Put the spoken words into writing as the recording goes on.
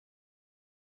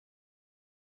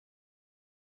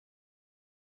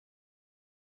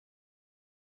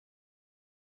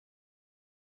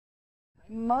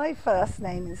My first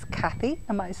name is Kathy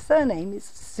and my surname is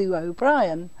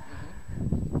Soo-O'Brien.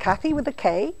 Kathy with a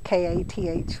K,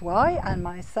 K-A-T-H-Y, and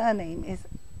my surname is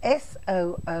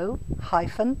S-O-O-O''B-R-I-E-N.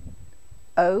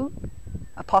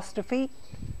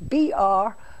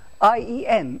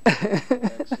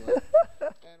 Excellent.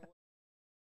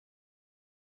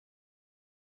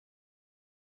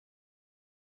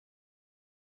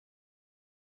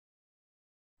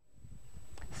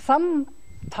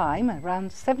 Sometime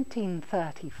around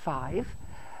 1735,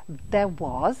 there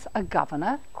was a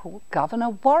governor called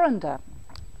Governor Warrender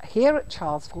here at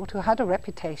Charlesfort who had a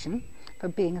reputation for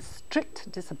being a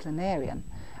strict disciplinarian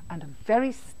and a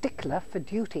very stickler for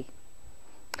duty.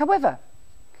 However,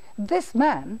 this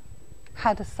man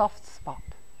had a soft spot.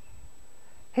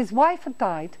 His wife had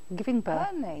died giving birth.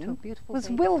 Her name to a beautiful was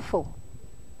Wilful.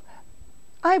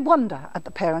 I wonder at the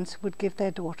parents who would give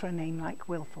their daughter a name like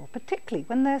Wilful, particularly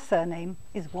when their surname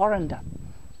is Warrender.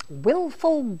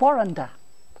 Wilful Warrender.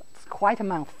 That's quite a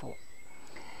mouthful.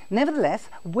 Nevertheless,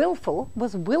 Wilful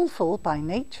was willful by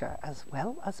nature as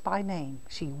well as by name.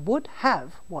 She would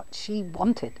have what she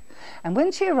wanted. And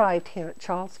when she arrived here at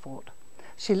Charlesfort,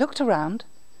 she looked around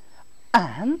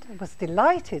and was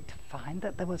delighted to find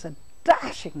that there was a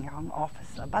dashing young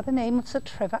officer by the name of Sir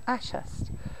Trevor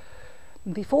Ashurst.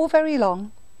 And before very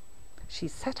long, she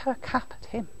set her cap at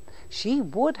him. She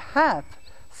would have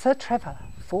Sir Trevor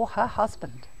for her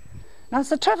husband. Now,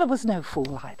 Sir Trevor was no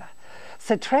fool either.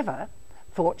 Sir Trevor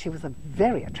thought she was a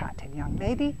very attractive young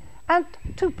lady, and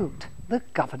to boot, the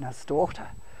governor's daughter.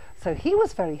 So he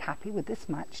was very happy with this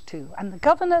match too, and the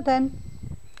governor then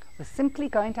was simply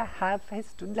going to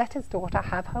let his daughter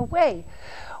have her way.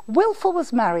 Wilful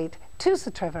was married to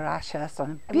Sir Trevor Ashurst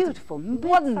on a beautiful,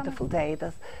 wonderful day.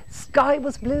 The sky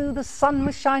was blue, the sun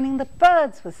was shining, the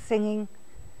birds were singing,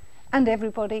 and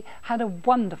everybody had a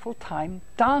wonderful time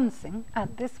dancing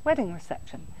at this wedding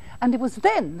reception. And it was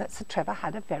then that Sir Trevor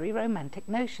had a very romantic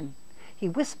notion. He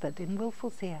whispered in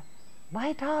Wilful's ear,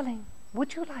 "My darling,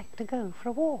 would you like to go for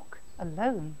a walk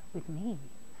alone with me?"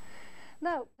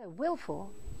 Now,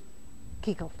 Wilful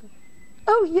giggled.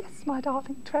 "Oh yes, my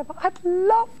darling Trevor, I'd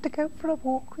love to go for a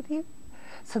walk with you."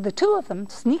 So the two of them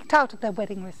sneaked out of their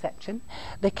wedding reception.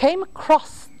 They came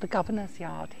across the governor's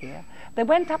yard here. They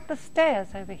went up the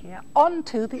stairs over here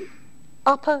onto the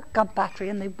upper gun battery,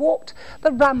 and they walked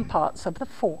the ramparts of the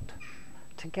fort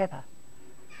together,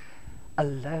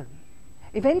 alone.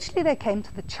 Eventually they came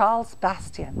to the Charles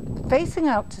Bastion, facing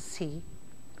out to sea,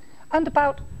 and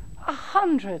about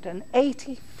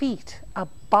 180 feet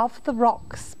above the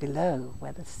rocks below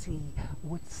where the sea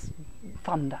would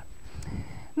thunder.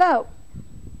 Now,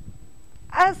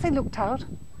 as they looked out,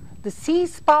 the sea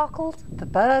sparkled, the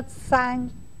birds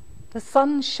sang, the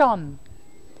sun shone,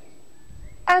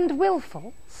 and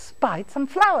Wilful spied some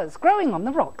flowers growing on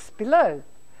the rocks below.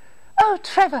 "Oh,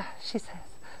 Trevor," she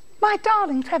says, "my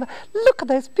darling Trevor, look at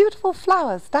those beautiful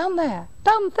flowers down there,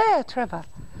 Trevor.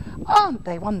 Aren't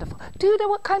they wonderful? Do you know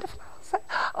what kind of flowers they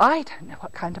are?" "I don't know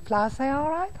what kind of flowers they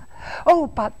are either." "Oh,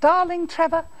 but darling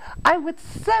Trevor, I would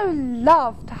so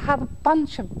love to have a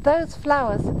bunch of those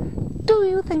flowers. Do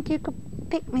you think you could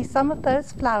pick me some of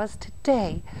those flowers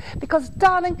today? Because,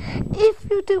 darling, if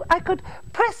you do, I could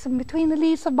press them between the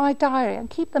leaves of my diary and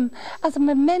keep them as a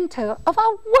memento of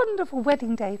our wonderful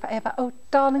wedding day forever." Oh,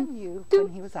 darling, you do.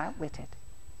 When he was outwitted,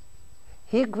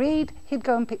 he agreed he'd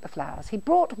go and pick the flowers. He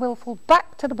brought Wilful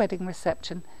back to the wedding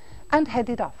reception and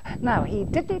headed off. Now, he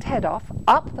didn't head off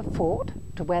up the fort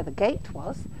to where the gate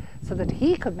was so that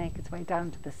he could make his way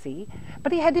down to the sea,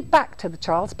 but he headed back to the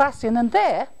Charles Bastion, and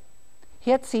there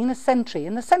he had seen a sentry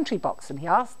in the sentry box, and he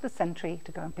asked the sentry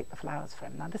to go and pick the flowers for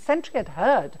him. Now, the sentry had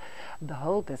heard the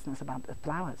whole business about the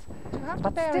flowers,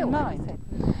 but still, he said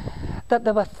that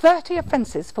there were 30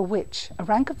 offences for which a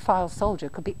rank-and-file soldier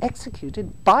could be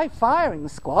executed by firing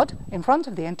squad in front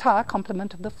of the entire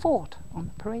complement of the fort on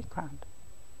the parade ground.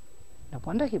 No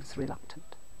wonder he was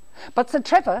reluctant. But Sir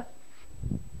Trevor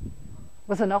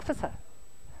was an officer,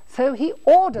 so he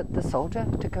ordered the soldier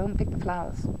to go and pick the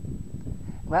flowers.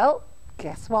 Well,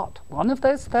 guess what? One of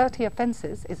those 30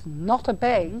 offences is not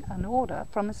obeying an order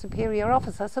from a superior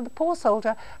officer, so the poor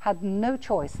soldier had no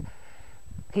choice.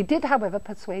 He did, however,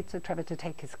 persuade Sir Trevor to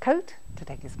take his coat, to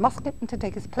take his musket, and to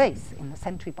take his place in the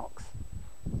sentry box.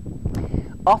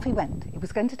 Off he went. It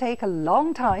was going to take a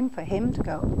long time for him to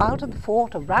go out of the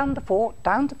fort, around the fort,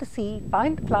 down to the sea,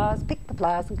 find the flowers, pick the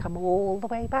flowers, and come all the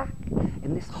way back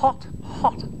in this hot,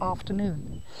 hot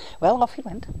afternoon. Well, off he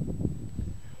went.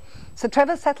 Sir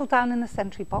Trevor settled down in the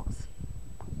sentry box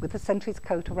with the sentry's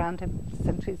coat around him, the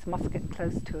sentry's musket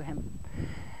close to him.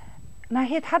 Now,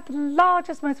 he had had the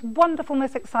largest, most wonderful,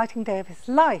 most exciting day of his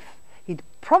life. He'd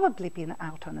probably been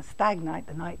out on a stag night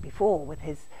the night before with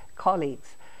his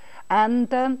colleagues,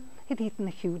 and he'd eaten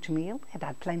a huge meal, he'd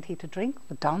had plenty to drink,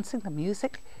 the dancing, the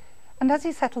music, and as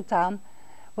he settled down,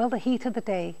 well, the heat of the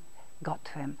day got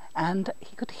to him, and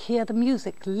he could hear the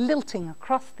music lilting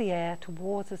across the air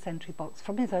towards the sentry box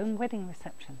from his own wedding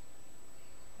reception.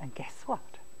 And guess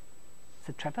what?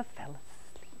 Sir Trevor fell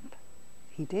asleep.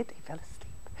 He did, he fell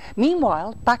asleep.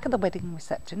 Meanwhile, back at the wedding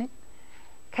reception, it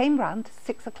came round to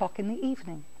 6 o'clock in the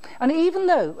evening. And even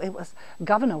though it was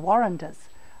Governor Warrender's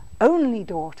only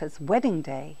daughter's wedding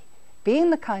day,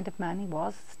 being the kind of man he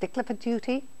was, stickler for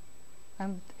duty,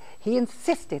 he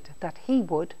insisted that he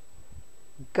would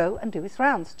go and do his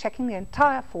rounds, checking the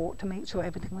entire fort to make sure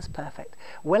everything was perfect.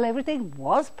 Well, everything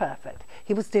was perfect.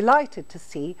 He was delighted to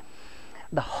see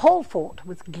the whole fort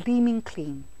was gleaming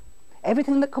clean.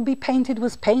 Everything that could be painted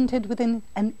was painted within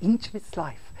an inch of its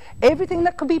life. Everything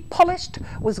that could be polished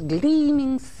was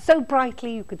gleaming so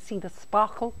brightly you could see the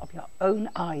sparkle of your own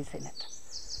eyes in it.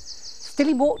 Still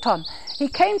he walked on. He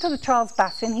came to the Charles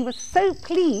Bastion. He was so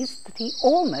pleased that he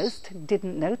almost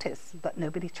didn't notice that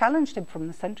nobody challenged him from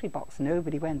the sentry box.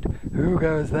 Nobody went, "Who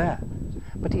goes there?"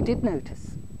 But he did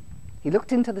notice. He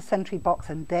looked into the sentry box,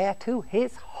 and there, to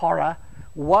his horror,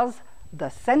 was the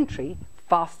sentry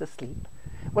fast asleep.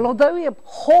 Well, although he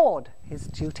abhorred his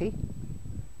duty,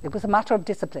 it was a matter of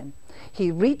discipline.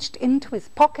 He reached into his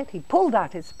pocket, he pulled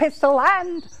out his pistol,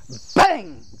 and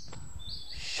bang!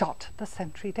 Shot the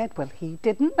sentry dead. Well, he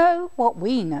didn't know what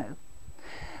we know.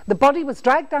 The body was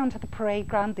dragged down to the parade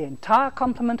ground. The entire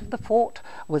complement of the fort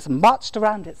was marched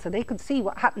around it so they could see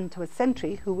what happened to a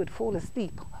sentry who would fall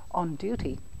asleep on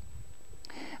duty.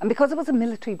 And because it was a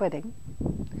military wedding,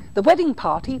 the wedding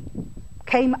party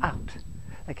came out.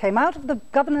 They came out of the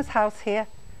governor's house here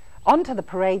onto the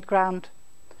parade ground,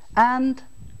 and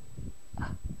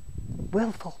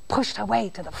Wilful pushed her way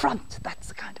to the front. That's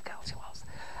the kind of girl she was.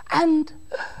 And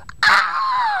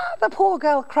the poor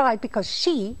girl cried because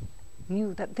she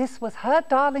knew that this was her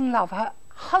darling love, her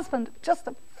husband of just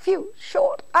a few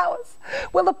short hours.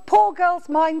 Well, the poor girl's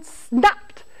mind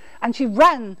snapped, and she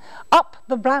ran up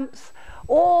the ramps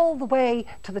all the way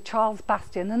to the Charles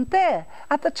Bastion. And there,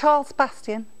 at the Charles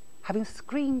Bastion, having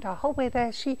screamed her whole way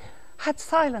there, she had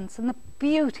silence and the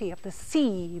beauty of the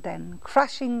sea then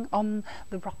crashing on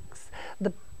the rocks,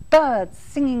 the birds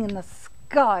singing in the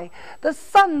sky, the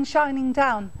sun shining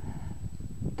down,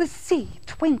 the sea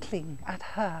twinkling at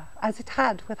her as it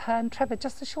had with her and Trevor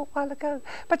just a short while ago.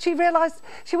 But she realised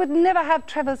she would never have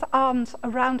Trevor's arms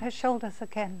around her shoulders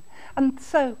again. And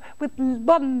so, with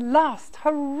one last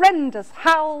horrendous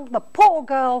howl, the poor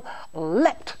girl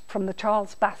leapt from the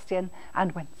Charles Bastion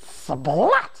and went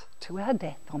splat to her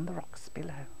death on the rocks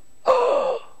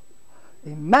below.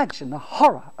 Imagine the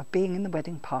horror of being in the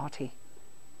wedding party.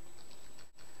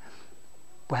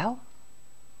 Well,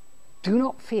 do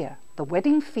not fear. The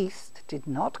wedding feast did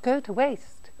not go to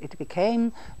waste. It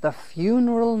became the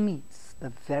funeral meats the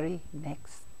very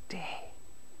next day.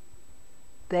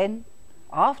 Then,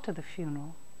 after the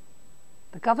funeral,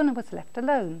 the governor was left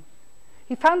alone.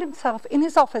 He found himself in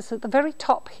his office at the very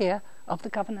top here of the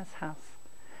governor's house.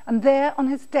 And there on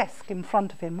his desk in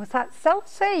front of him was that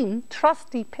self-same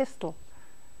trusty pistol.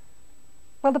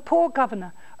 Well, the poor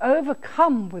governor,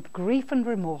 overcome with grief and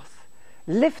remorse,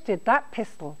 lifted that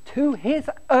pistol to his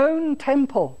own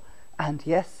temple and,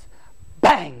 yes,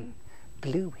 bang,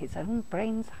 blew his own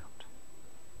brains out.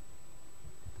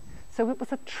 So it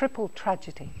was a triple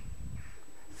tragedy.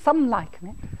 Some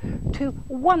liken it to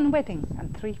one wedding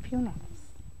and 3 funerals.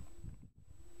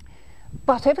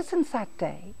 But ever since that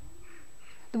day,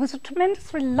 there was a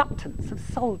tremendous reluctance of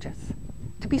soldiers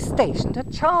to be stationed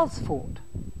at Charles Fort.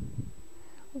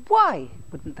 Why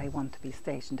wouldn't they want to be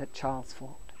stationed at Charles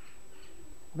Fort?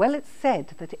 Well, it's said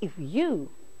that if you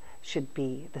should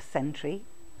be the sentry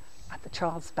at the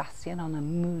Charles Bastion on a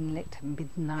moonlit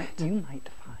midnight, you might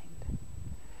find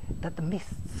that the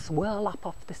mists swirl up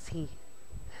off the sea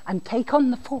and take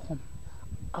on the form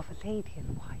of a lady in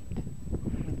white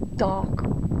with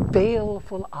dark,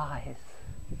 baleful eyes.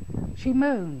 She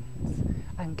moans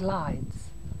and glides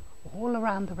all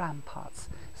around the ramparts,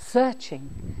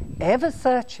 searching, ever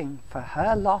searching for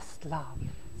her lost love,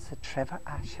 Sir Trevor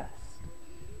Ashurst.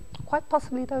 Quite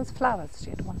possibly those flowers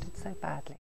she had wanted so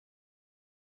badly.